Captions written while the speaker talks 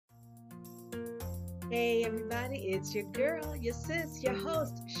Hey everybody, it's your girl, your sis, your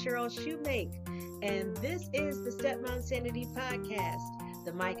host, Cheryl Shoemake, and this is the Stepmom Sanity Podcast.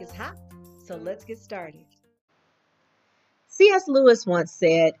 The mic is hot, so let's get started. C.S. Lewis once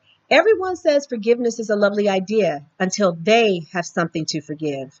said, "Everyone says forgiveness is a lovely idea until they have something to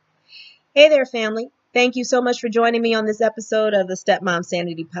forgive." Hey there, family. Thank you so much for joining me on this episode of the Stepmom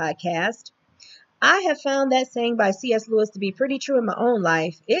Sanity Podcast. I have found that saying by C.S. Lewis to be pretty true in my own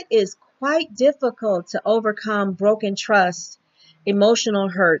life. It is quite difficult to overcome broken trust, emotional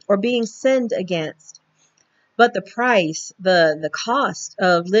hurt, or being sinned against. But the price, the cost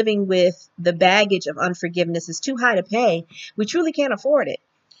of living with the baggage of unforgiveness is too high to pay. We truly can't afford it.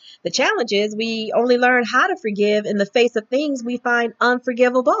 The challenge is we only learn how to forgive in the face of things we find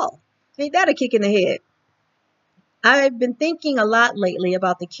unforgivable. Ain't that a kick in the head? I've been thinking a lot lately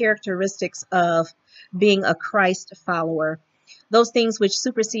about the characteristics of being a Christ follower, those things which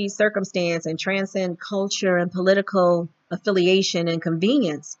supersede circumstance and transcend culture and political affiliation and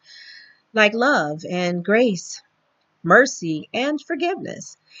convenience, like love and grace, mercy and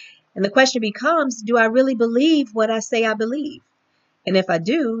forgiveness. And the question becomes, do I really believe what I say I believe? And if I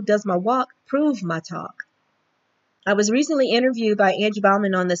do, does my walk prove my talk? I was recently interviewed by Angie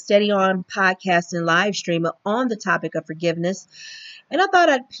Bauman on the Steady On podcast and live stream on the topic of forgiveness. And I thought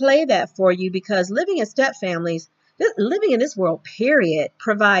I'd play that for you because living in step families, living in this world, period,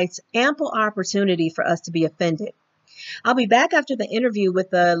 provides ample opportunity for us to be offended. I'll be back after the interview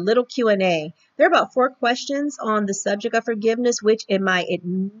with a little Q&A. There are about 4 questions on the subject of forgiveness, which in my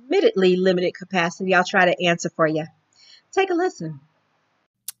admittedly limited capacity, I'll try to answer for you. Take a listen.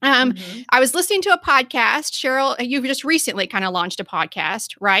 I was listening to a podcast. Cheryl, you've just recently kind of launched a podcast,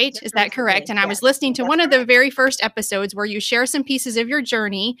 right? Is that correct? And I was listening to one of the very first episodes where you share some pieces of your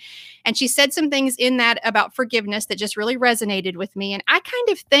journey. And she said some things in that about forgiveness that just really resonated with me. And I kind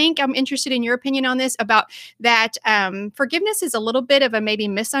of think I'm interested in your opinion on this about that forgiveness is a little bit of a maybe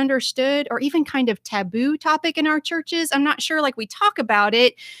misunderstood or even kind of taboo topic in our churches. I'm not sure, like we talk about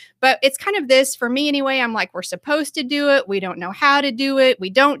it, but it's kind of this, for me anyway, I'm like, we're supposed to do it. We don't know how to do it. We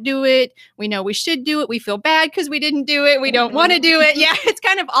don't do it. We know we should do it. We feel bad because we didn't do it. We don't want to do it. Yeah, it's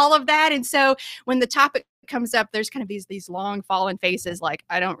kind of all of that. And so when the topic comes up, there's kind of these long fallen faces like,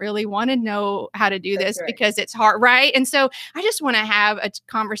 I don't really want to know how to do this because it's hard, right? And so I just want to have a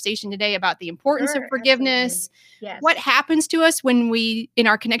conversation today about the importance of forgiveness. Yes. What happens to us when we, in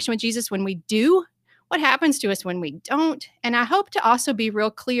our connection with Jesus, when we do? What happens to us when we don't? And I hope to also be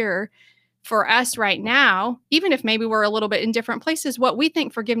real clear for us right now, even if maybe we're a little bit in different places, what we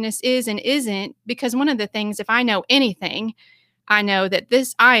think forgiveness is and isn't. Because one of the things, if I know anything, I know that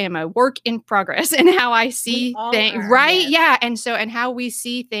I am a work in progress in how I see things, right? Yes. Yeah. And how we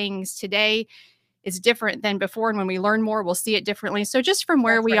see things today is different than before. And when we learn more, we'll see it differently. So just from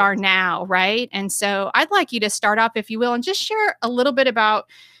where we are now, right? And so I'd like you to start off, if you will, and just share a little bit about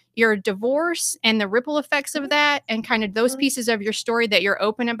your divorce and the ripple effects of that and kind of those pieces of your story that you're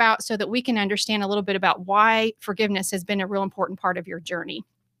open about so that we can understand a little bit about why forgiveness has been a real important part of your journey.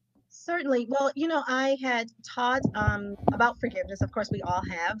 Certainly. Well, I had taught about forgiveness. Of course, we all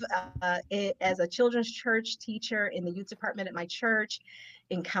have. As a children's church teacher in the youth department at my church,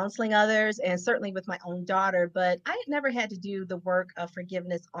 in counseling others, and certainly with my own daughter. But I had never had to do the work of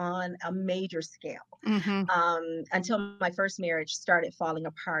forgiveness on a major scale until my first marriage started falling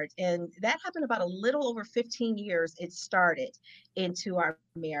apart. And that happened about a little over 15 years. It started into our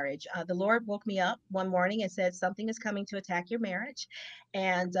marriage. The Lord woke me up one morning and said, something is coming to attack your marriage.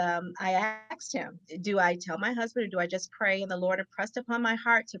 And I asked him, do I tell my husband or do I just pray? And the Lord impressed upon my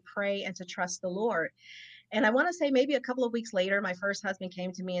heart to pray and to trust the Lord. And I want to say maybe a couple of weeks later, my first husband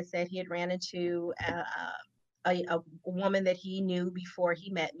came to me and said he had ran into a woman that he knew before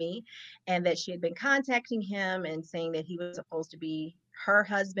he met me, and that she had been contacting him and saying that he was supposed to be her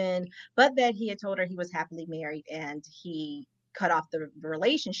husband, but that he had told her he was happily married and he cut off the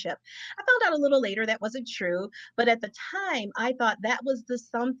relationship. I found out a little later that wasn't true, but at the time I thought that was the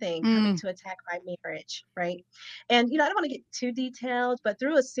something coming to attack my marriage, right? And I don't want to get too detailed, but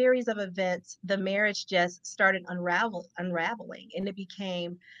through a series of events, the marriage just started unraveling, and it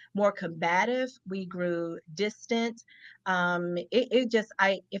became more combative. We grew distant.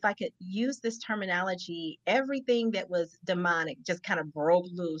 If I could use this terminology, everything that was demonic just kind of broke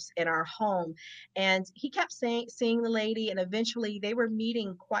loose in our home. And he kept seeing the lady, and eventually they were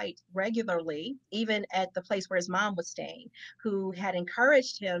meeting quite regularly, even at the place where his mom was staying, who had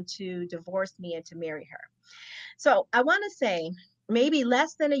encouraged him to divorce me and to marry her. So I want to say maybe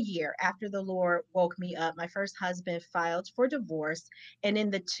less than a year after the Lord woke me up, my first husband filed for divorce. And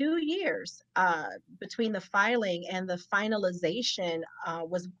in the 2 years between the filing and the finalization,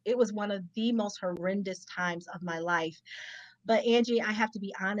 it was one of the most horrendous times of my life. But Angie, I have to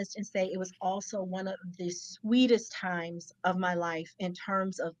be honest and say it was also one of the sweetest times of my life in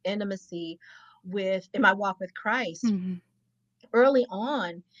terms of intimacy in my walk with Christ. Mm-hmm. Early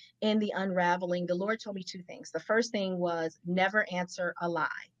on in the unraveling, the Lord told me two things. The first thing was never answer a lie.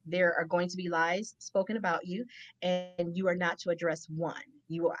 There are going to be lies spoken about you, and you are not to address one.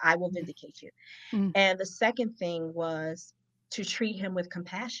 I will vindicate you. Mm-hmm. And the second thing was to treat him with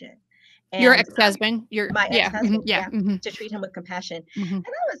compassion. Your And ex-husband, my yeah, mm-hmm, ex-husband, yeah, yeah, mm-hmm, to treat him with compassion. mm-hmm. And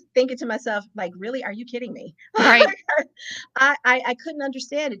I was thinking to myself, like, really, are you kidding me? Right. I couldn't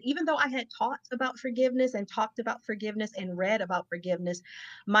understand it. Even though I had taught about forgiveness and talked about forgiveness and read about forgiveness,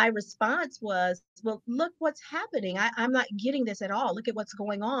 my response was, well, look what's happening. I'm not getting this at all. Look at what's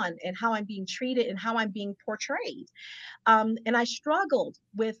going on and how I'm being treated and how I'm being portrayed. And I struggled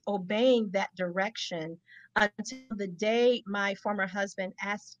with obeying that direction until the day my former husband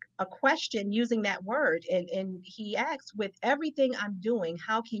asked a question using that word. And he asked, with everything I'm doing,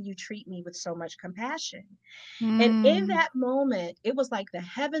 how can you treat me with so much compassion? And in Mm. that moment, it was like the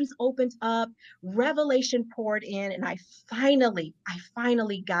heavens opened up, revelation poured in, and I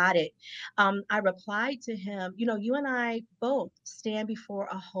finally got it. I replied to him, you and I both stand before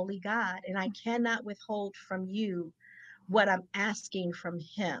a holy God, and I cannot withhold from you what I'm asking from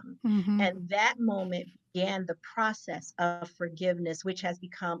him. Mm-hmm. And that moment began the process of forgiveness, which has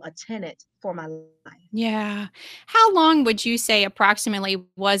become a tenet for my life. Yeah. How long would you say approximately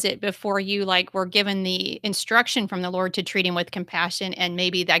was it before you like were given the instruction from the Lord to treat him with compassion and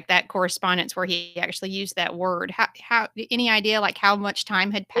maybe like that correspondence where he actually used that word? How any idea like how much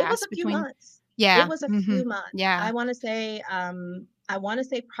time had It was a passed few between? months. It Yeah. was a Mhm. few months. Yeah. I want to say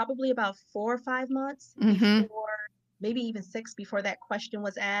probably about 4 or 5 months Mhm. before, maybe even six before that question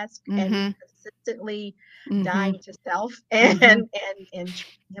was asked, and me Mhm. consistently Mhm. dying to self Mhm. and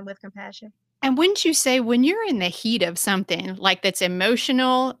treating him with compassion. And wouldn't you say when you're in the heat of something like that's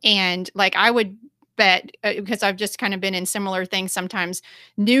emotional and like I would bet because I've just kind of been in similar things sometimes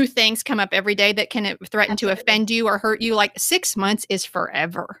new things come up every day that can threaten to Absolutely. offend you or hurt you like 6 months is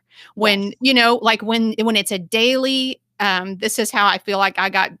forever. When Yes. like when it's a daily this is how I feel like I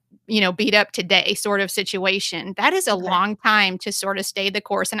got beat up today sort of situation. That is a Okay. long time to sort of stay the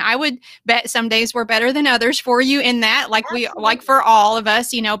course. And I would bet some days were better than others for you in that, like for Absolutely. all of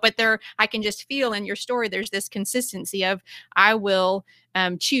us, but there, I can just feel in your story, there's this consistency of, I will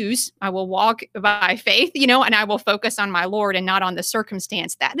I will walk by faith, and I will focus on my Lord and not on the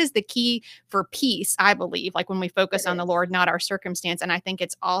circumstance. That is the key for peace, I believe, like when we focus It on the is. Lord, not our circumstance. And I think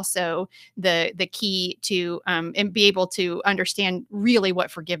it's also the key to and be able to understand really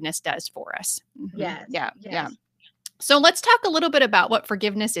what forgiveness does for us. Mhm. Yes. Yeah, yeah. Yes. So let's talk a little bit about what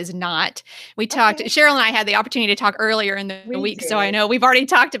forgiveness is not. We talked, Okay. Cheryl and I had the opportunity to talk earlier in the We week. So I did. know we've already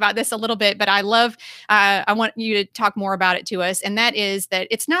talked about this a little bit, but I want you to talk more about it to us. And that is that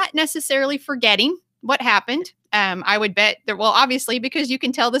it's not necessarily forgetting what happened. I would bet that, well, obviously, because you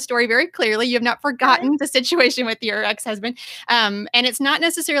can tell the story very clearly, you have not Okay. forgotten the situation with your ex-husband. And it's not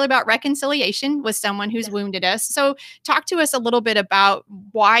necessarily about reconciliation with someone who's Yes. wounded us. So talk to us a little bit about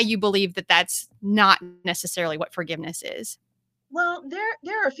why you believe that that's not necessarily what forgiveness is. Well,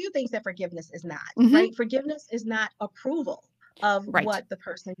 there are a few things that forgiveness is not, Mhm. right? Forgiveness is not approval of Right. what the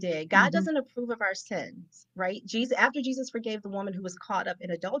person did. God Mhm. doesn't approve of our sins, right? After Jesus forgave the woman who was caught up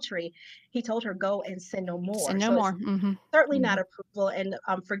in adultery, he told her, go and sin no Sin more. no So it's more. Mhm. certainly not Mhm. approval. And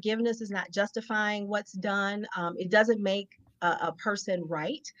forgiveness is not justifying what's done. It doesn't make a person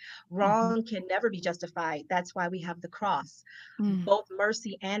right. Mhm. Wrong can never be justified. That's why we have the cross. Mm. Both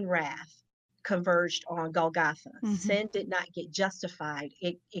mercy and wrath converged on Golgotha. Mhm. Sin did not get justified.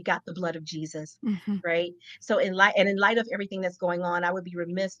 It got the blood of Jesus, Mhm. right? So in light of everything that's going on, I would be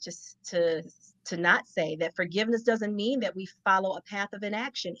remiss just to not say that forgiveness doesn't mean that we follow a path of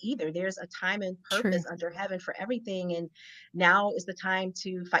inaction either. There's a time and True. purpose under heaven for everything, and now is the time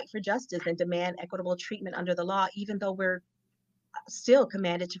to fight for justice and demand equitable treatment under the law, even though we're still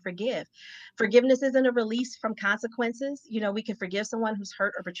commanded to forgive. Forgiveness isn't a release from consequences. We can forgive someone who's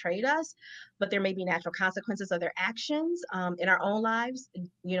hurt or betrayed us, but there may be natural consequences of their actions in our own lives.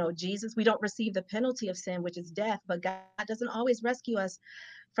 Jesus, we don't receive the penalty of sin, which is death, but God doesn't always rescue us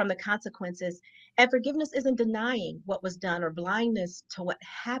from the consequences. And forgiveness isn't denying what was done or blindness to what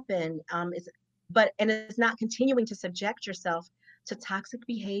happened. It's not continuing to subject yourself to toxic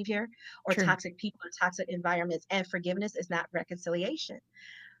behavior or True. toxic people or toxic environments. And forgiveness is not reconciliation.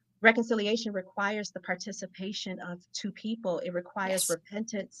 Reconciliation requires the participation of two people. It requires Yes.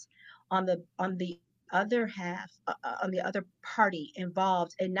 repentance on the other half, on the other party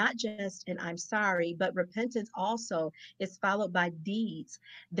involved, and not just an I'm sorry, but repentance also is followed by deeds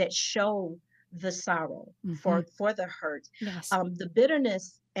that show the sorrow Mm-hmm. for the hurt. Yes. The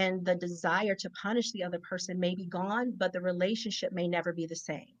bitterness and the desire to punish the other person may be gone, but the relationship may never be the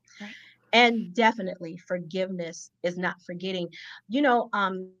same. Right. And definitely forgiveness is not forgetting. You know,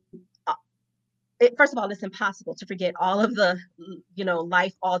 first of all, it's impossible to forget all of the,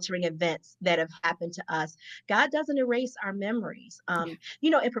 life altering events that have happened to us. God doesn't erase our memories.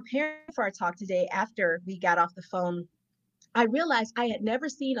 Yeah. In preparing for our talk today, after we got off the phone, I realized I had never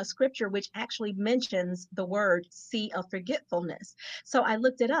seen a scripture which actually mentions the word sea of forgetfulness. So I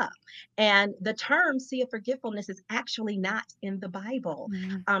looked it up, and the term sea of forgetfulness is actually not in the Bible.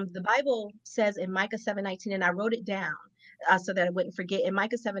 Mm-hmm. The Bible says in Micah 7:19, and I wrote it down so that I wouldn't forget. In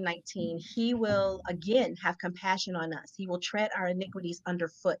Micah 7:19, he will again have compassion on us. He will tread our iniquities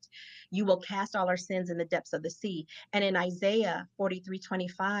underfoot. You will cast all our sins in the depths of the sea. And in Isaiah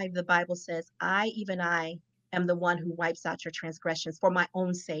 43:25, the Bible says, even I, am the one who wipes out your transgressions for my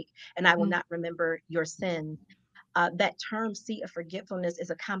own sake, and I will not remember your sins. That term, sea of forgetfulness, is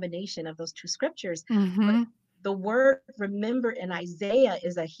a combination of those two scriptures. But Mm-hmm. the word remember in Isaiah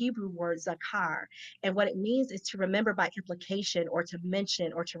is a Hebrew word, zakar. And what it means is to remember by implication, or to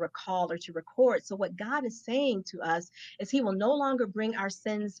mention, or to recall, or to record. So what God is saying to us is he will no longer bring our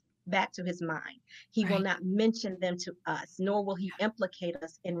sins back to his mind. He will Right. not mention them to us, nor will he implicate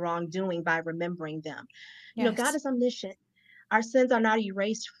us in wrongdoing by remembering them. God Yes. is omniscient. Our sins are not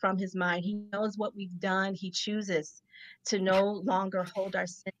erased from his mind. He knows what we've done. He chooses to no longer hold our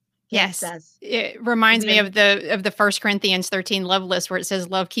sins against Yes. us. It reminds We me are, of the 1 Corinthians 13 love list, where it says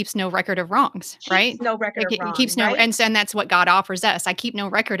love keeps no record of wrongs, right? keeps no record of It wrong, keeps no, right? and that's what God offers us. I keep no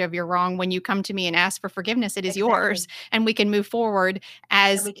record of your wrong. When you come to me and ask for forgiveness, it is yours, Exactly. and we can move forward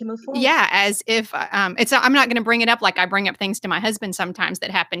And as, we can move forward. yeah, as if it's. I'm not going to bring it up like I bring up things to my husband sometimes that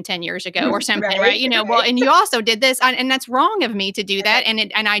happened 10 years ago or something, right? Right, Well, right. and you also did this, and that's wrong of me to do And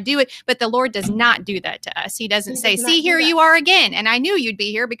that, and I do it, but the Lord does not do that to us. He doesn't he say, does "See, not do here that. you are again, and I knew you'd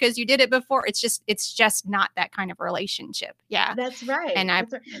be here because you did it before." It's just not that kind of relationship. Yeah. That's right. And I,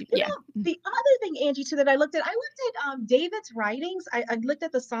 That's right. yeah. The other thing, Angie, too, that I looked at, David's writings. I looked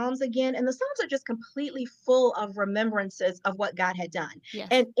at the Psalms again, and the Psalms are just completely full of remembrances of what God had done. Yes.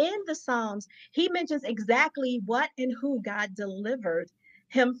 And in the Psalms, he mentions exactly what and who God delivered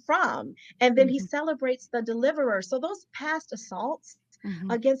him from. And then he Mm-hmm. celebrates the deliverer. So those past assaults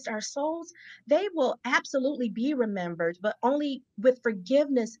Mm-hmm. against our souls, they will absolutely be remembered, but only with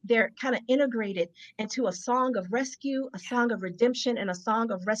forgiveness. They're kind of integrated into a song of rescue, a song of redemption, and a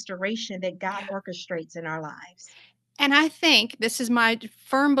song of restoration that God Yeah. orchestrates in our lives. And I think this is my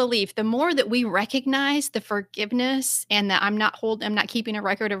firm belief. The more that we recognize the forgiveness and that I'm not keeping a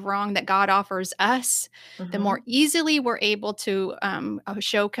record of wrong that God offers us, the more Mhm. easily we're able to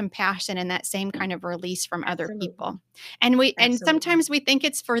show compassion and that same kind of release from other Absolutely. people. And Absolutely. sometimes we think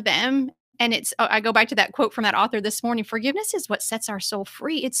it's for them. And I go back to that quote from that author this morning. Forgiveness is what sets our soul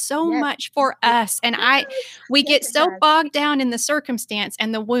free. It's so Yes. much for It us. And does. we Yes, get it so does. bogged down in the circumstance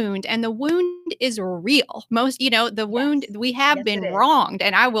and the wound is real. The wound, Yes. we have Yes, it been is. wronged,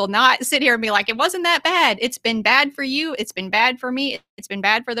 and I will not sit here and be like, it wasn't that bad. It's been bad for you. It's been bad for me. It's been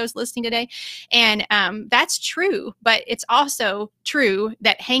bad for those listening today. And that's true, but it's also true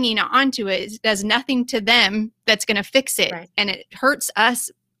that hanging on to it does nothing to them that's going to fix it. Right. And it hurts us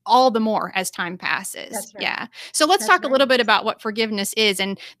all the more as time passes. That's right. Yeah. So let's That's talk a little right. bit about what forgiveness is.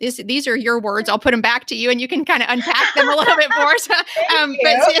 And these are your words. I'll put them back to you, and you can kind of unpack them a little bit for us. Thank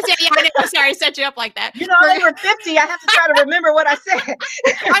But you. yeah, I know. Sorry, I set you up like that. I'm over 50. I have to try to remember what I said.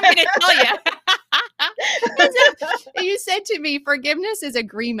 I'm going to tell you. So you said to me, forgiveness is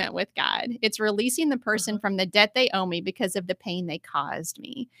agreement with God. It's releasing the person Mhm. from the debt they owe me because of the pain they caused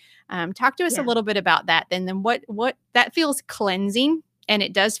me. Talk to us a Yeah. little bit about that. Then what that feels cleansing. And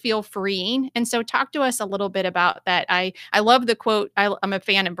it does feel freeing. And so talk to us a little bit about that. I love the quote. I'm a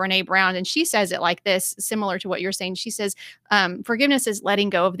fan of Brene Brown, and she says it like this, similar to what you're saying. She says, forgiveness is letting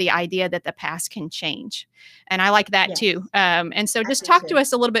go of the idea that the past can change. And I like that Yes. too. And so I just do talk to too.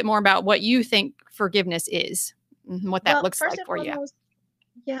 us a little bit more about what you think forgiveness is, and what that Well, looks first like and for you. foremost,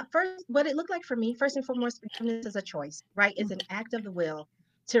 yeah, first, what it looked like for me, first and foremost, forgiveness is a choice, right? It's Mm. an act of the will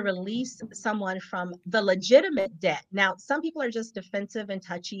to release someone from the legitimate debt. Now, some people are just defensive and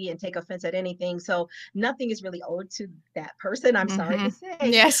touchy and take offense at anything. So nothing is really owed to that person, I'm sorry to say.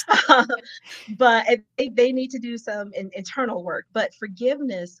 Yes. But they need to do some internal work. But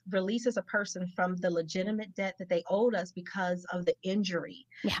forgiveness releases a person from the legitimate debt that they owed us because of the injury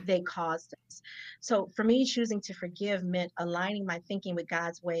they caused us. So for me, choosing to forgive meant aligning my thinking with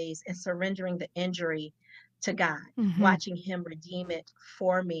God's ways and surrendering the injury to God, watching him redeem it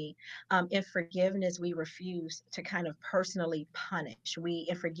for me. In forgiveness, we refuse to kind of personally punish.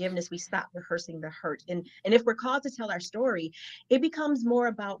 In forgiveness, we stop rehearsing the hurt. And if we're called to tell our story, it becomes more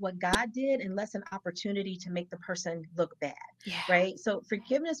about what God did and less an opportunity to make the person look bad. Right. So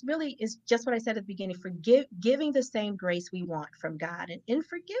forgiveness really is just what I said at the beginning, giving the same grace we want from God. And in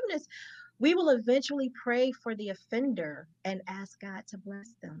forgiveness, we will eventually pray for the offender and ask God to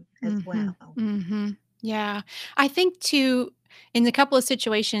bless them as well. Yeah. I think too, in a couple of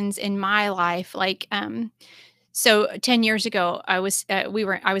situations in my life, like, so 10 years ago, I was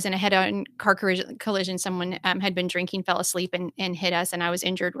in a head-on car collision. Someone had been drinking, fell asleep and hit us, and I was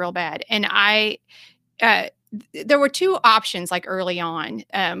injured real bad. And there were two options, like early on.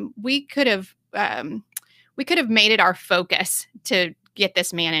 We could have made it our focus to get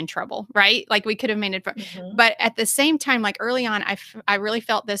this man in trouble, right? Like we could have made it, but at the same time, like early on, I really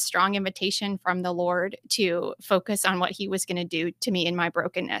felt this strong invitation from the Lord to focus on what he was going to do to me in my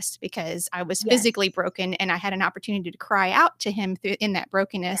brokenness, because I was physically broken and I had an opportunity to cry out to him in that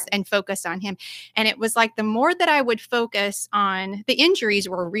brokenness and focus on him. And it was like, the more that I would focus on, the injuries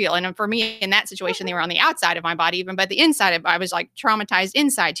were real. And for me in that situation, they were on the outside of my body even, but the inside of, I was like traumatized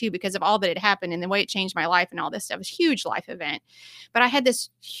inside too, because of all that had happened and the way it changed my life and all this stuff. It was a huge life event. But I had this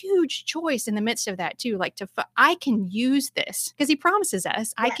huge choice in the midst of that too, like I can use this, because he promises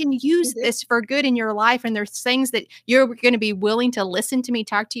us, I can use this for good in your life. And there's things that you're going to be willing to listen to me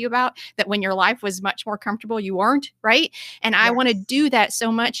talk to you about that when your life was much more comfortable, you weren't, right? And I want to do that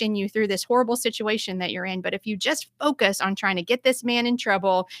so much in you through this horrible situation that you're in. But if you just focus on trying to get this man in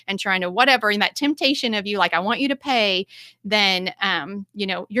trouble and trying to whatever, and that temptation of you, like, I want you to pay, then,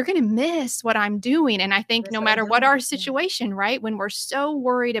 you're going to miss what I'm doing. And I think no matter what our situation, right, when we're so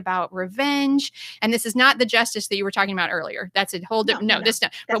worried about revenge, and this is not the justice that you were talking about earlier, that's a whole different,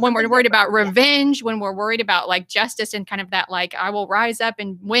 but when we're worried about revenge, when we're worried about like justice and kind of that, like, I will rise up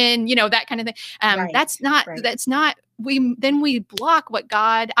and win, that kind of thing. That's not, we block what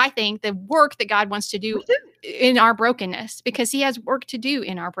God, I think the work that God wants to do in our brokenness, because he has work to do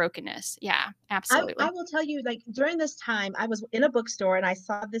in our brokenness. Yeah, absolutely. I will tell you, like, during this time, I was in a bookstore and I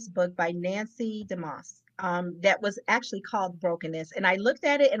saw this book by Nancy DeMoss that was actually called Brokenness. And I looked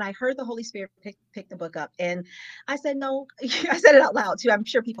at it and I heard the Holy Spirit pick the book up. And I said, no, I said it out loud too. I'm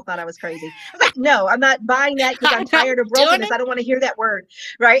sure people thought I was crazy. I was like, no, I'm not buying that, because I'm tired of brokenness. I don't want to hear that word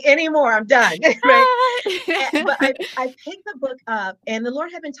anymore. I'm done. But I picked the book up, and the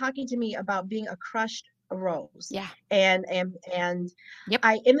Lord had been talking to me about being a crushed rose. Yeah. And in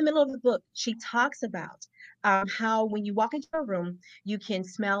the middle of the book, she talks about how when you walk into a room, you can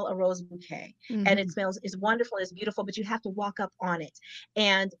smell a rose bouquet, and it smells, it's wonderful, it's beautiful, but you have to walk up on it.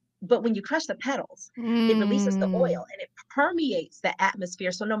 But when you crush the petals, it releases the oil and it permeates the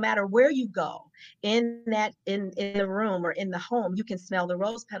atmosphere. So no matter where you go in the room or in the home, you can smell the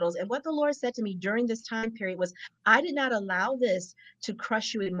rose petals. And what the Lord said to me during this time period was, I did not allow this to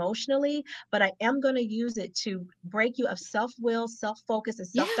crush you emotionally, but I am going to use it to break you of self-will, self-focus, and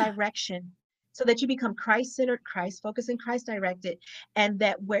self-direction, so that you become Christ-centered, Christ-focused, and Christ-directed, and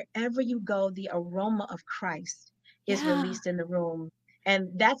that wherever you go, the aroma of Christ is released in the room. And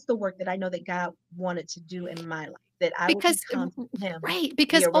that's the work that I know that God wanted to do in my life, that I would become him. Right,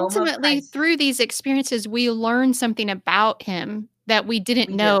 because ultimately through these experiences, we learn something about him that we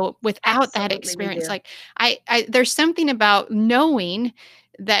didn't know without that experience. Like there's something about knowing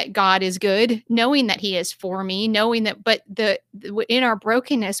that God is good, knowing that he is for me, knowing that, but in our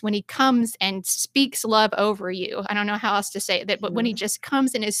brokenness, when he comes and speaks love over you, I don't know how else to say that, but when he just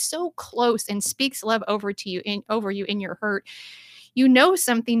comes and is so close and speaks love over you in your hurt, you know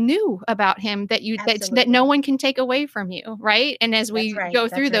something new about him that that no one can take away from you, right? And as we go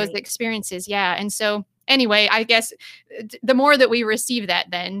through those experiences, and so anyway, I guess the more that we receive that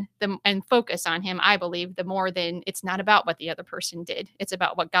then and focus on him, I believe, the more then it's not about what the other person did. It's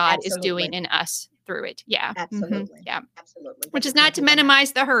about what God is doing in us through it. Yeah. Absolutely. Yeah. Absolutely. Which is not to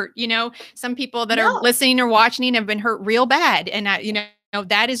minimize the hurt. Some people that are listening or watching have been hurt real bad. And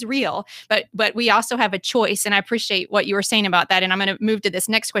that is real, but we also have a choice. And I appreciate what you were saying about that. And I'm going to move to this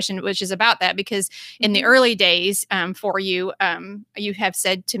next question, which is about that, because in the early days for you, you have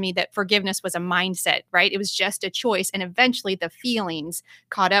said to me that forgiveness was a mindset, right? It was just a choice. And eventually the feelings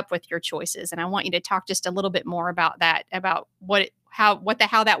caught up with your choices. And I want you to talk just a little bit more about that, about how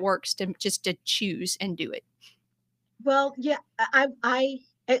that works to just to choose and do it. Well, yeah,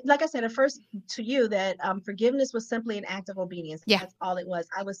 like I said at first to you that forgiveness was simply an act of obedience. Yeah. That's all it was.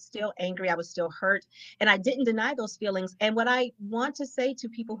 I was still angry. I was still hurt, and I didn't deny those feelings. And what I want to say to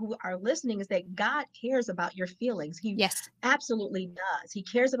people who are listening is that God cares about your feelings. He Yes. absolutely does. He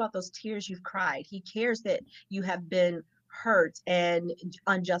cares about those tears you've cried. He cares that you have been hurt and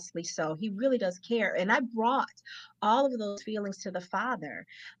unjustly so. He really does care. And I brought all of those feelings to the Father.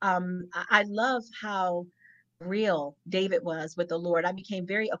 I love how real David was with the Lord. I became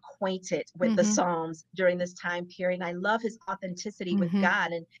very acquainted with the Psalms during this time period. And I love his authenticity with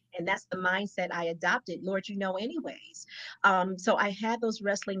God. And that's the mindset I adopted. Lord, you know, anyways. So I had those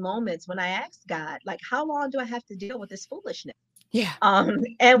wrestling moments when I asked God, like, how long do I have to deal with this foolishness? Yeah.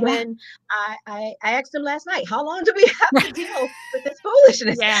 And when I asked him last night, how long do we have to deal with this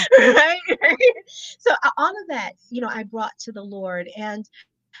foolishness? Yeah. Right? So all of that, you know, I brought to the Lord, and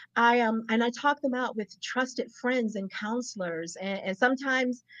I talk them out with trusted friends and counselors, and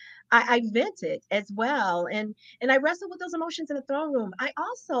sometimes I vent it as well, and I wrestle with those emotions in the throne room.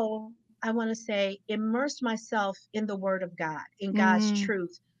 I want to say, immersed myself in the Word of God, in God's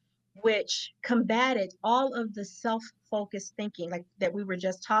truth, which combated all of the self-focused thinking like that we were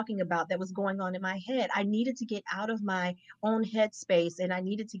just talking about that was going on in my head. I needed to get out of my own headspace, and I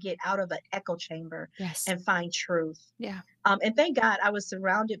needed to get out of an echo chamber and find truth. Yeah. And thank God I was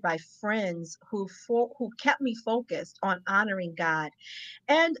surrounded by friends who kept me focused on honoring God.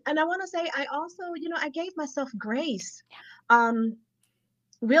 And I want to say I also, you know, I gave myself grace.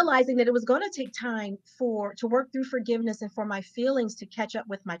 Realizing that it was going to take time to work through forgiveness and for my feelings to catch up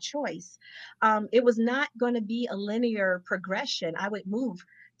with my choice. It was not going to be a linear progression. I would move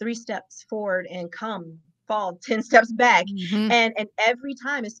 3 steps forward and fall 10 steps back. And every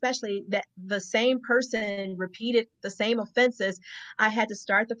time, especially that the same person repeated the same offenses, I had to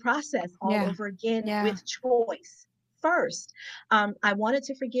start the process all over again with choice. First, I wanted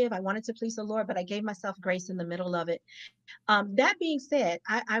to forgive. I wanted to please the Lord, but I gave myself grace in the middle of it. That being said,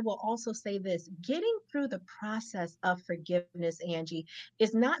 I will also say this: getting through the process of forgiveness, Angie,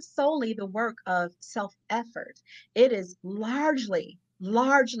 is not solely the work of self effort. It is largely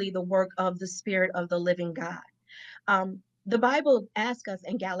the work of the Spirit of the living God. The Bible asks us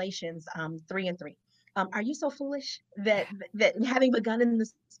in Galatians 3:3. Are you so foolish that having begun in the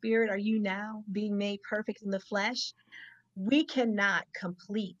Spirit, are you now being made perfect in the flesh? We cannot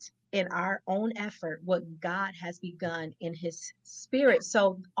complete in our own effort what God has begun in his Spirit.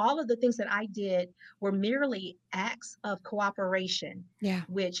 So all of the things that I did were merely acts of cooperation,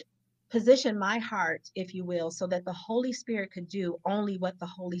 which positioned my heart, if you will, so that the Holy Spirit could do only what the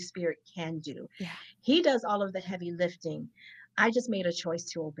Holy Spirit can do. He does all of the heavy lifting. I just made a choice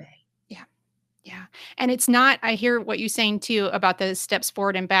to obey. Yeah. And it's not, I hear what you're saying too about the steps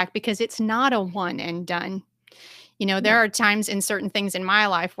forward and back, because it's not a one and done. You know, there are times in certain things in my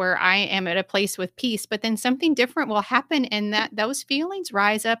life where I am at a place with peace, but then something different will happen and that those feelings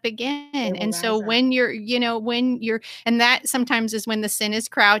rise up again. And so when and that sometimes is when the sin is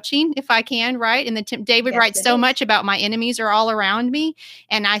crouching, if I can, right? And David writes so much about my enemies are all around me.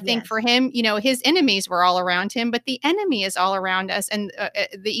 And I think for him, you know, his enemies were all around him, but the enemy is all around us. And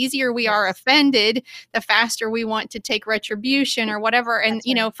the easier we are offended, the faster we want to take retribution or whatever. And,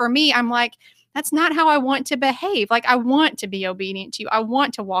 you know, for me, I'm like, that's not how I want to behave. Like, I want to be obedient to you. I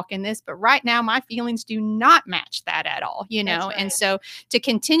want to walk in this, but right now my feelings do not match that at all, you know? And so to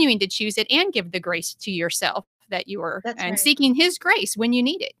continuing to choose it and give the grace to yourself that you are seeking his grace when you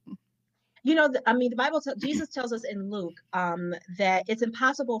need it. You know, the Bible, Jesus tells us in Luke that it's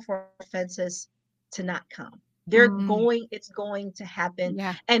impossible for offenses to not come. It's going to happen.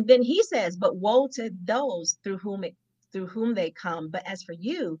 And then he says, but woe to those through whom they come. But as for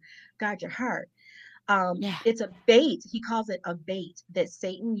you, guard your heart. It's a bait. He calls it a bait that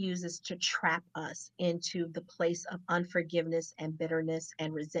Satan uses to trap us into the place of unforgiveness and bitterness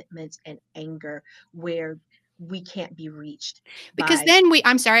and resentment and anger, where we can't be reached. Because then we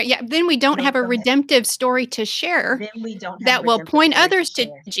don't have a redemptive story to share. Then we don't have that will point others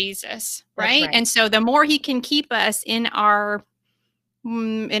to Jesus, right? And so the more he can keep us in our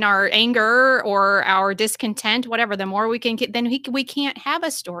anger or our discontent, whatever, the more we can get, then we can't have a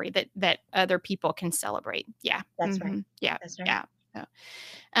story that other people can celebrate. That's right. Yeah. That's right.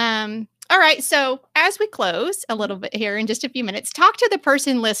 Yeah. All right. So as we close a little bit here in just a few minutes, talk to the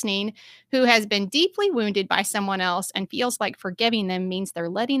person listening who has been deeply wounded by someone else and feels like forgiving them means they're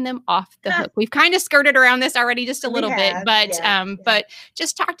letting them off the hook. We've kind of skirted around this already just a We little bit, have, but yeah. but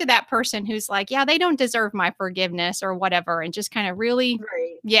just talk to that person who's like, yeah, they don't deserve my forgiveness or whatever, and just kind of really,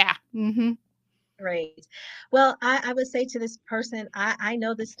 Right. yeah. Mm-hmm. Right. Well, I would say to this person, I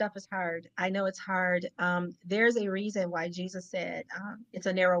know this stuff is hard. I know it's hard. There's a reason why Jesus said it's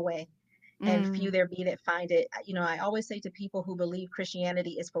a narrow way and few Mm. there be that find it. I always say to people who believe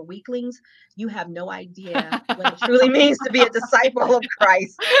Christianity is for weaklings, you have no idea what it truly means to be a disciple of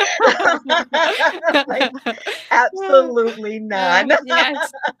Christ. Like, absolutely none.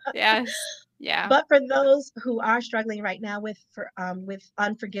 Yes. Yes. Yeah. But for those who are struggling right now with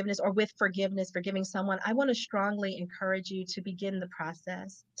unforgiveness or with forgiveness, forgiving someone, I want to strongly encourage you to begin the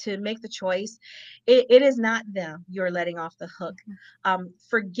process, to make the choice. It is not them you're letting off the hook.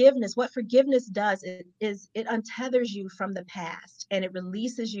 Forgiveness, what forgiveness does is it untethers you from the past and it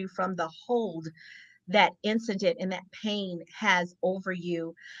releases you from the hold that incident and that pain has over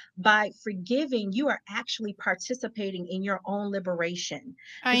you. By forgiving, you are actually participating in your own liberation.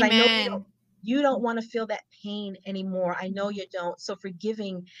 Because I know Amen. you don't want to feel that pain anymore. I know you don't. So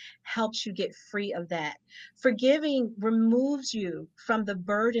forgiving helps you get free of that. Forgiving removes you from the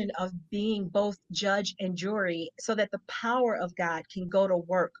burden of being both judge and jury so that the power of God can go to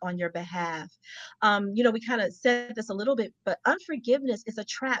work on your behalf. We kind of said this a little bit, but unforgiveness is a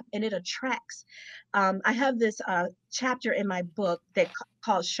trap and it attracts. I have this chapter in my book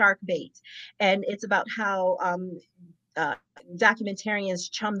called Shark Bait, and it's about how uh,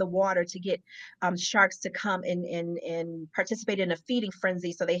 documentarians chum the water to get sharks to come and participate in a feeding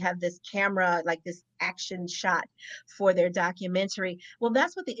frenzy. So they have this camera, like this action shot for their documentary. Well,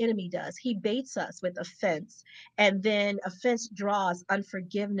 that's what the enemy does. He baits us with offense, and then offense draws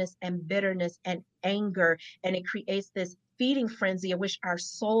unforgiveness and bitterness and anger, and it creates this feeding frenzy in which our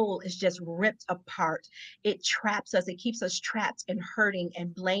soul is just ripped apart. It traps us, it keeps us trapped and hurting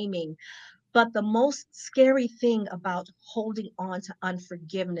and blaming. But the most scary thing about holding on to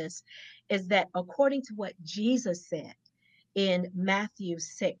unforgiveness is that, according to what Jesus said in Matthew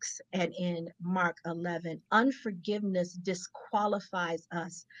 6 and in Mark 11, unforgiveness disqualifies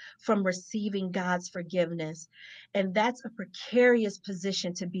us from receiving God's forgiveness. And that's a precarious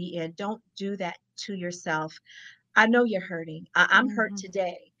position to be in. Don't do that to yourself. I know you're hurting. I'm hurt Mhm.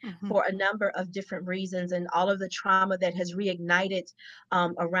 today Mhm. for a number of different reasons, and all of the trauma that has reignited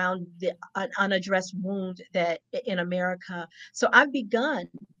around the unaddressed wound that in America. So I've begun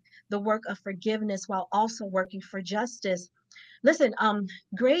the work of forgiveness while also working for justice. Listen,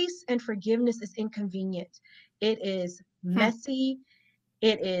 grace and forgiveness is inconvenient. It is Hmm. messy.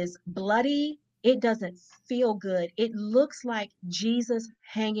 It is bloody. It doesn't feel good. It looks like Jesus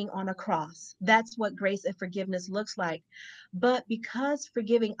hanging on a cross. That's what grace and forgiveness looks like. But because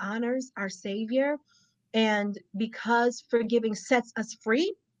forgiving honors our Savior, and because forgiving sets us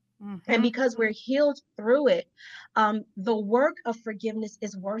free, and Mhm. because we're healed through it, the work of forgiveness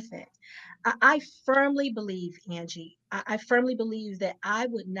is worth it. I firmly believe, Angie, I firmly believe that I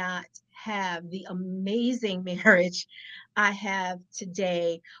would not have the amazing marriage I have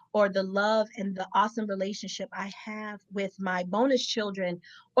today, or the love and the awesome relationship I have with my bonus children,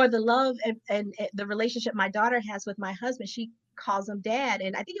 or the love and the relationship my daughter has with my husband. She calls him dad.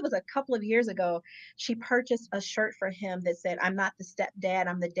 And I think it was a couple of years ago, she purchased a shirt for him that said, "I'm not the stepdad,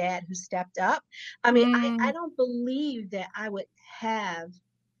 I'm the dad who stepped up." I mean, I Mm. don't believe that I would have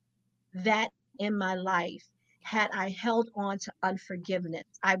that in my life had I held on to unforgiveness.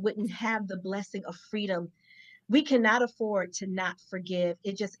 I wouldn't have the blessing of freedom. We cannot afford to not forgive.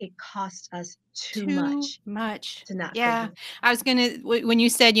 It costs us too Too much much. to not Yeah. forgive. I was gonna when you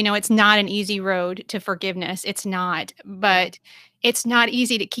said, it's not an easy road to forgiveness, it's not, Yeah. but it's not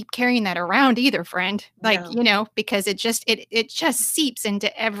easy to keep carrying that around either, friend. Like, No. because it just seeps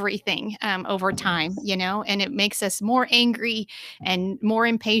into everything over time, Yes. and it makes us more angry and more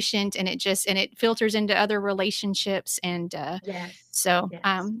impatient, and it filters into other relationships. And Yes. so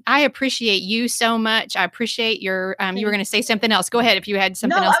Yes. I appreciate you so much. I appreciate your you were Thank gonna say you. something else. Go ahead if you had No,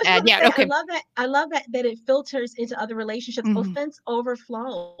 something I else was to just add. going to Yeah, say, okay. I love that it filters into other relationships. Mhm. Offense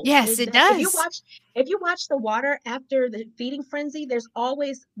overflows. Yes, It it does. does. If you watch the water after the feeding frenzy, there's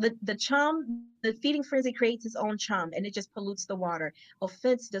always the chum The feeding frenzy creates its own charm and it just pollutes the water.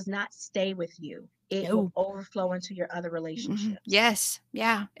 Offense does not stay with you. It will No. overflow into your other relationships. Yes.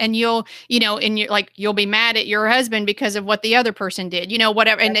 Yeah. And you'll, and you're like, you'll be mad at your husband because of what the other person did,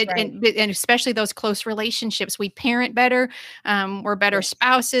 whatever. And, That's right. and especially those close relationships, we parent better. We're better Yes,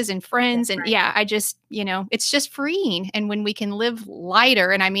 spouses and friends. that's And right. yeah, I just, it's just freeing. And when we can live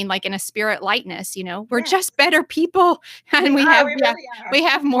lighter, and I mean, like in a spirit lightness, we're Yes, just better people. And we are. We yeah, really are. we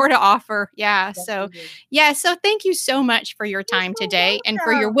have more to offer. Yeah. Yes, So, we do. yeah. So thank you so much for your You're time so today and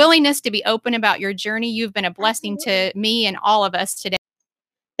for your welcome. willingness to be open about your journey. You've been a blessing Absolutely. to me and all of us today.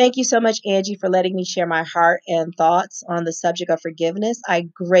 Thank you so much, Angie, for letting me share my heart and thoughts on the subject of forgiveness. I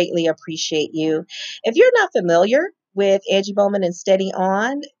greatly appreciate you. If you're not familiar with Angie Bowman and Steady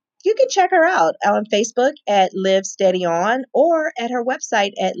On, you can check her out on Facebook at Live Steady On or at her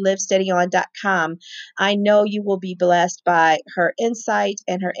website at livesteadyon.com. I know you will be blessed by her insight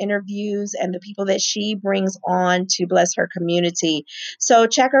and her interviews and the people that she brings on to bless her community. So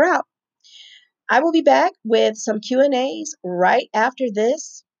check her out. I will be back with some Q&As right after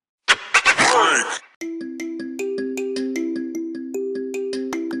this.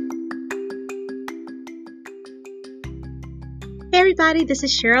 Hey everybody, this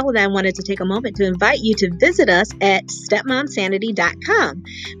is Cheryl, and I wanted to take a moment to invite you to visit us at stepmomsanity.com.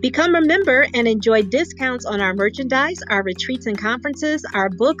 Become a member and enjoy discounts on our merchandise, our retreats and conferences, our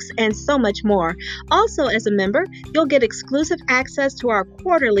books, and so much more. Also, as a member, you'll get exclusive access to our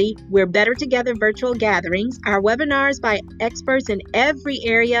quarterly We're Better Together virtual gatherings, our webinars by experts in every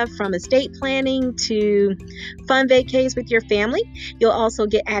area from estate planning to fun vacays with your family. You'll also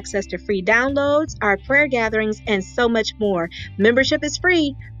get access to free downloads, our prayer gatherings, and so much more. Membership is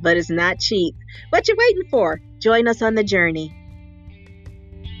free, but it's not cheap. What you waiting for? Join us on the journey.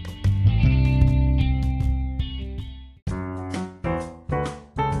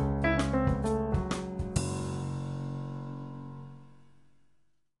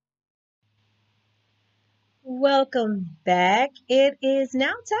 Welcome back. It is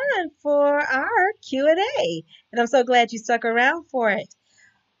now time for our Q&A, and I'm so glad you stuck around for it.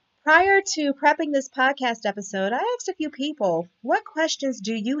 Prior to prepping this podcast episode, I asked a few people, what questions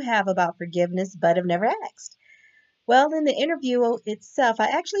do you have about forgiveness but have never asked? Well, in the interview itself, I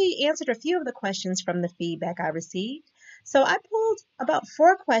actually answered a few of the questions from the feedback I received. So I pulled about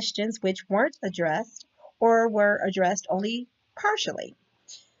 4 questions which weren't addressed or were addressed only partially.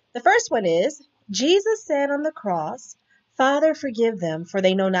 The first one is, Jesus said on the cross, "Father, forgive them, for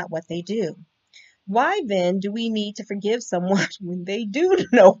they know not what they do." Why then do we need to forgive someone when they do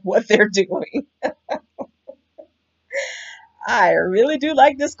know what they're doing? I really do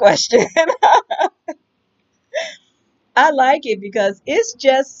like this question. I like it because it's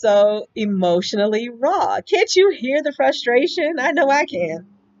just so emotionally raw. Can't you hear the frustration? I know I can.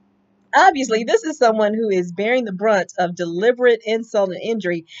 Obviously, this is someone who is bearing the brunt of deliberate insult and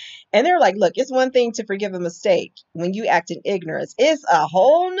injury. And they're like, look, it's one thing to forgive a mistake when you act in ignorance. It's a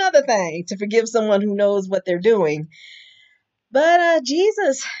whole nother thing to forgive someone who knows what they're doing. But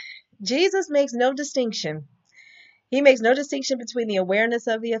Jesus makes no distinction. He makes no distinction between the awareness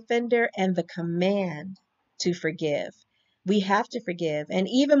of the offender and the command to forgive. We have to forgive, and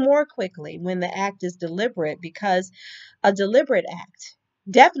even more quickly when the act is deliberate, because a deliberate act,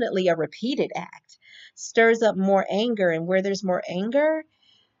 definitely a repeated act, stirs up more anger, and where there's more anger,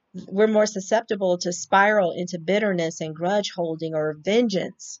 we're more susceptible to spiral into bitterness and grudge holding or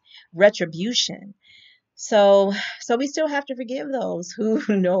vengeance, retribution. So we still have to forgive those who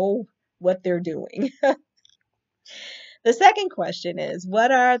know what they're doing. The second question is,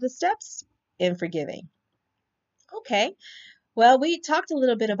 what are the steps in forgiving? Okay, well, we talked a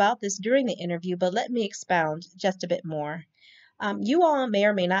little bit about this during the interview, but let me expound just a bit more. You all may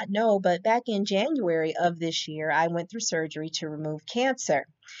or may not know, but back in January of this year, I went through surgery to remove cancer.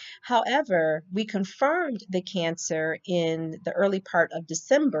 However, we confirmed the cancer in the early part of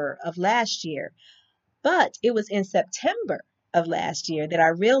December of last year, but it was in September of last year that I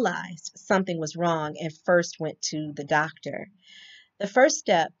realized something was wrong and first went to the doctor. The first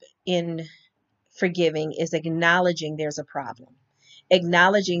step in forgiving is acknowledging there's a problem,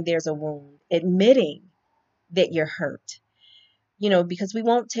 acknowledging there's a wound, admitting that you're hurt. Because we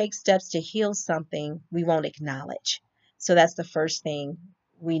won't take steps to heal something we won't acknowledge. So that's the first thing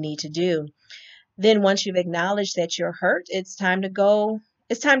we need to do. Then once you've acknowledged that you're hurt, it's time to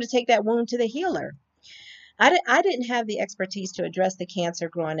take that wound to the healer. I didn't have the expertise to address the cancer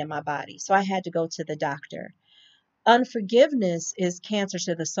growing in my body, so I had to go to the doctor. Unforgiveness is cancer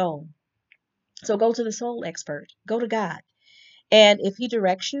to the soul. So go to the soul expert, go to God. And if he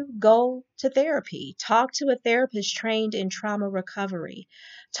directs you, go to therapy. Talk to a therapist trained in trauma recovery.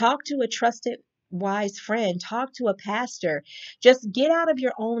 Talk to a trusted wise friend, talk to a pastor. Just get out of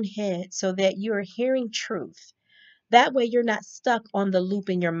your own head so that you're hearing truth. That way, you're not stuck on the loop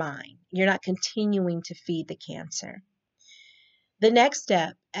in your mind. You're not continuing to feed the cancer. The next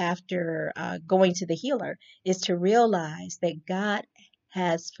step after going to the healer is to realize that God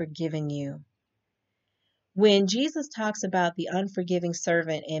has forgiven you. When Jesus talks about the unforgiving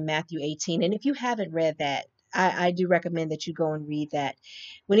servant in Matthew 18, and if you haven't read that, I do recommend that you go and read that.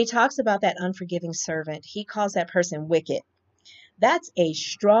 When he talks about that unforgiving servant, he calls that person wicked. That's a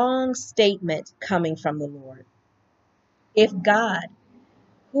strong statement coming from the Lord. If God,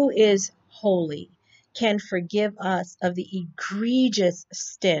 who is holy, can forgive us of the egregious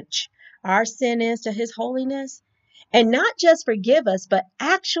stench our sin is to his holiness, and not just forgive us, but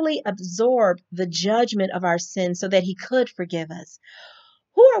actually absorb the judgment of our sin so that he could forgive us,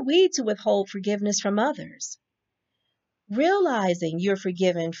 who are we to withhold forgiveness from others? Realizing you're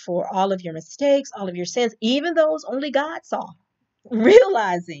forgiven for all of your mistakes, all of your sins, even those only God saw,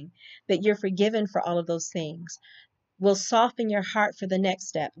 realizing that you're forgiven for all of those things will soften your heart for the next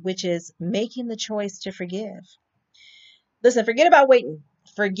step, which is making the choice to forgive. Listen, forget about waiting.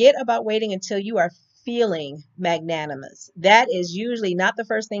 Forget about waiting until you are feeling magnanimous. That is usually not the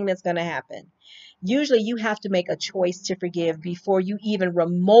first thing that's going to happen. Usually you have to make a choice to forgive before you even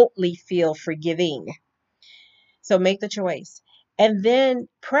remotely feel forgiving. So make the choice and then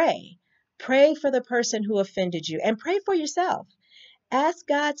pray. Pray for the person who offended you and pray for yourself. Ask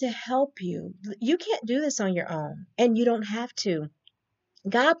God to help you. You can't do this on your own, and you don't have to.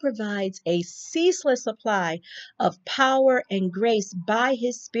 God provides a ceaseless supply of power and grace by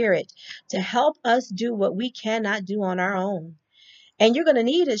his Spirit to help us do what we cannot do on our own. And you're going to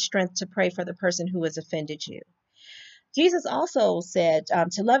need his strength to pray for the person who has offended you. Jesus also said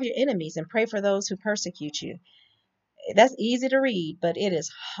to love your enemies and pray for those who persecute you. That's easy to read, but it is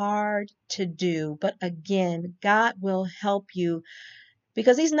hard to do. But again, God will help you,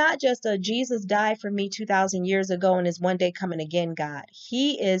 because he's not just a Jesus died for me 2,000 years ago and is one day coming again God.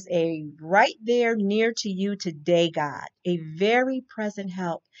 He is a right there near to you today God, a very present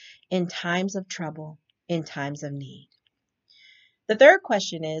help in times of trouble, in times of need. The third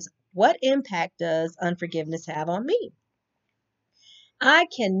question is, what impact does unforgiveness have on me? I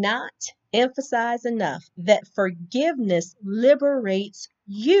cannot emphasize enough that forgiveness liberates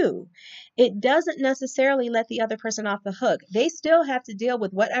you. It doesn't necessarily let the other person off the hook. They still have to deal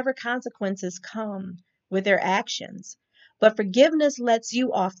with whatever consequences come with their actions, but forgiveness lets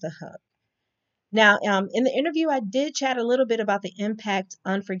you off the hook. Now, in the interview, I did chat a little bit about the impact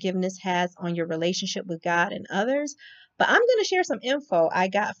unforgiveness has on your relationship with God and others, but I'm going to share some info I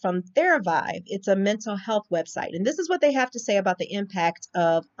got from Theravive. It's a mental health website, and this is what they have to say about the impact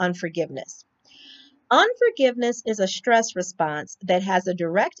of unforgiveness. Unforgiveness is a stress response that has a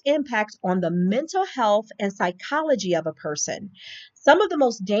direct impact on the mental health and psychology of a person. Some of the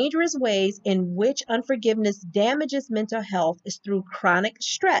most dangerous ways in which unforgiveness damages mental health is through chronic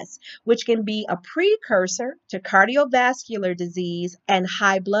stress, which can be a precursor to cardiovascular disease and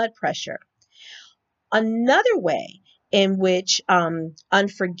high blood pressure. Another way in which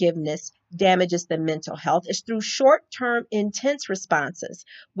unforgiveness damages the mental health is through short-term intense responses,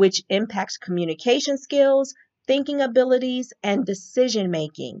 which impacts communication skills, thinking abilities, and decision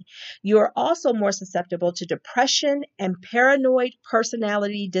making. You are also more susceptible to depression and paranoid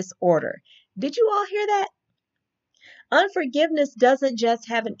personality disorder. Did you all hear that? Unforgiveness doesn't just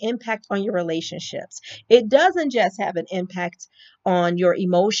have an impact on your relationships. It doesn't just have an impact on your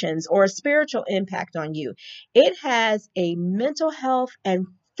emotions or a spiritual impact on you. It has a mental health and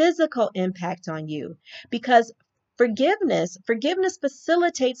physical impact on you, because forgiveness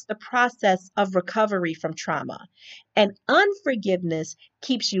facilitates the process of recovery from trauma. And unforgiveness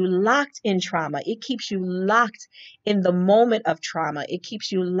keeps you locked in trauma. It keeps you locked in the moment of trauma. It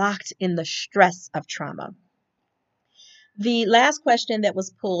keeps you locked in the stress of trauma. The last question that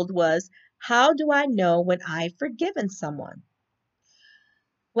was pulled was, how do I know when I've forgiven someone?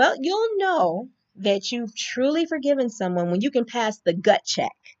 Well, you'll know that you've truly forgiven someone when you can pass the gut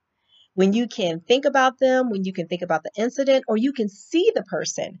check, when you can think about them, when you can think about the incident, or you can see the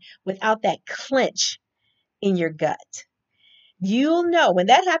person without that clench in your gut. You'll know when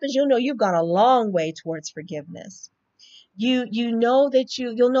that happens, you'll know you've gone a long way towards forgiveness. You'll know that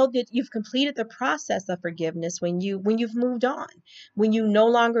you've completed the process of forgiveness when you've moved on, when you no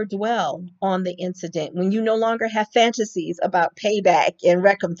longer dwell on the incident, when you no longer have fantasies about payback and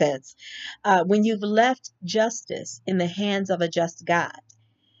recompense, when you've left justice in the hands of a just God,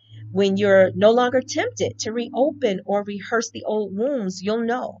 when you're no longer tempted to reopen or rehearse the old wounds. You'll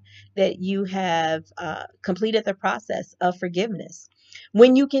know that you have completed the process of forgiveness.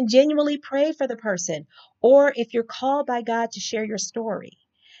 when you can genuinely pray for the person, or if you're called by God to share your story.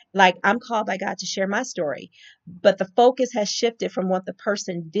 Like I'm called by God to share my story, but the focus has shifted from what the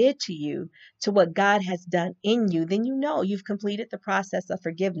person did to you to what God has done in you, then you know you've completed the process of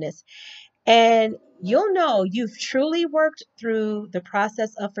forgiveness. And you'll know you've truly worked through the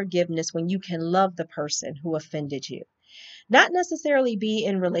process of forgiveness when you can love the person who offended you. Not necessarily be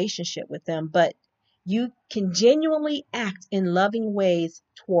in relationship with them, but you can genuinely act in loving ways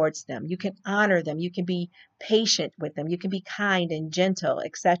towards them. You can honor them. You can be patient with them. You can be kind and gentle,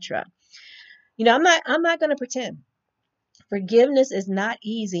 etc. I'm not going to pretend. Forgiveness is not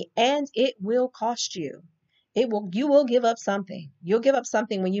easy, and it will cost you. You will give up something. You'll give up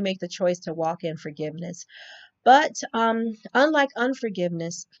something when you make the choice to walk in forgiveness. But unlike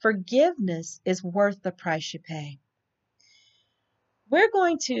unforgiveness, forgiveness is worth the price you pay. We're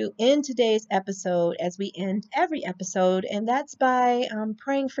going to end today's episode as we end every episode, and that's by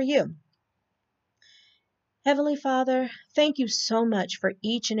praying for you. Heavenly Father, thank you so much for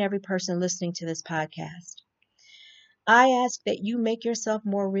each and every person listening to this podcast. I ask that you make yourself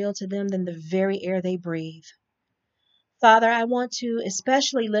more real to them than the very air they breathe. Father, I want to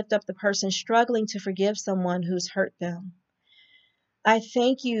especially lift up the person struggling to forgive someone who's hurt them. I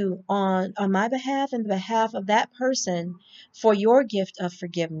thank you on my behalf and the behalf of that person for your gift of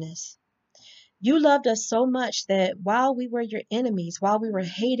forgiveness. You loved us so much that while we were your enemies, while we were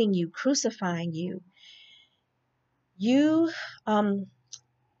hating you, crucifying you,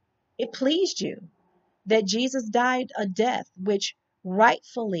 it pleased you that Jesus died a death which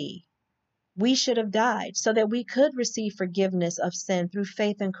rightfully we should have died so that we could receive forgiveness of sin through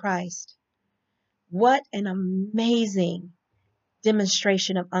faith in Christ. What an amazing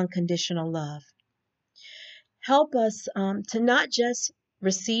demonstration of unconditional love. Help us to not just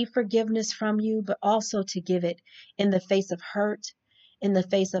receive forgiveness from you, but also to give it in the face of hurt, in the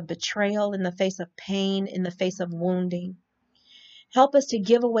face of betrayal, in the face of pain, in the face of wounding. Help us to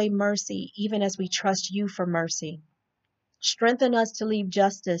give away mercy, even as we trust you for mercy. Strengthen us to leave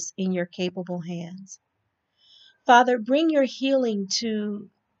justice in your capable hands. Father, bring your healing to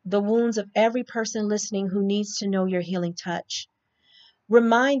the wounds of every person listening who needs to know your healing touch.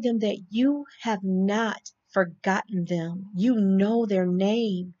 Remind them that you have not forgotten them. You know their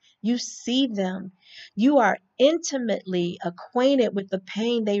name. You see them. You are intimately acquainted with the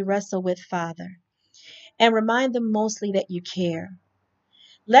pain they wrestle with, Father. And remind them mostly that you care.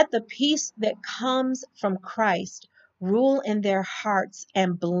 Let the peace that comes from Christ rule in their hearts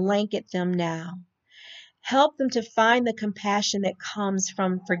and blanket them now. Help them to find the compassion that comes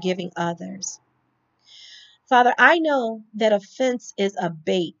from forgiving others. Father, I know that offense is a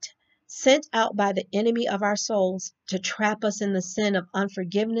bait sent out by the enemy of our souls to trap us in the sin of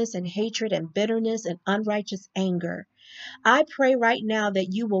unforgiveness and hatred and bitterness and unrighteous anger. I pray right now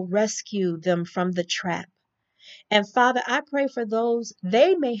that you will rescue them from the trap. And Father, I pray for those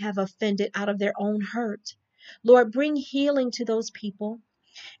they may have offended out of their own hurt. Lord, bring healing to those people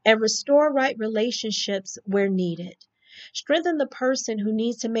and restore right relationships where needed. Strengthen the person who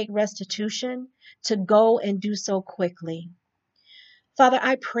needs to make restitution to go and do so quickly. Father,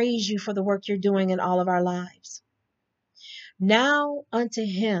 I praise you for the work you're doing in all of our lives. Now unto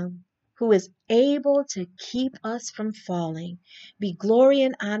him who is able to keep us from falling, be glory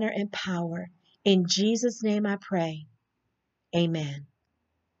and honor and power. In Jesus' name I pray. Amen.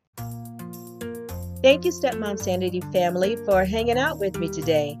 Thank you, Stepmom Sanity family, for hanging out with me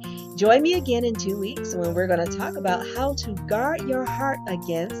today. Join me again in 2 weeks when we're going to talk about how to guard your heart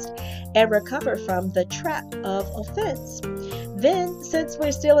against and recover from the trap of offense. Then, since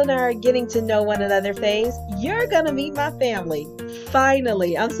we're still in our getting to know one another phase, you're going to meet my family.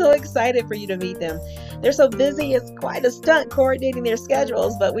 Finally, I'm so excited for you to meet them. They're so busy, it's quite a stunt coordinating their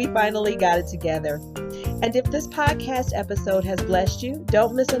schedules, but we finally got it together. And if this podcast episode has blessed you,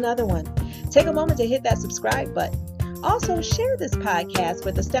 don't miss another one. Take a moment to hit that subscribe button. Also, share this podcast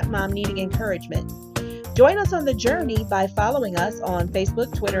with a stepmom needing encouragement. Join us on the journey by following us on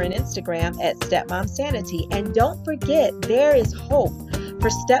Facebook, Twitter, and Instagram at Stepmom Sanity. And don't forget, there is hope for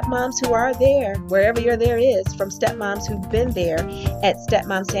stepmoms who are there, wherever your there is, from stepmoms who've been there at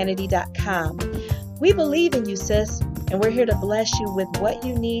stepmomsanity.com. We believe in you, sis, and we're here to bless you with what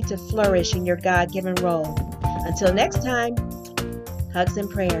you need to flourish in your God-given role. Until next time, hugs and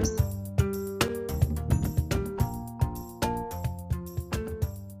prayers.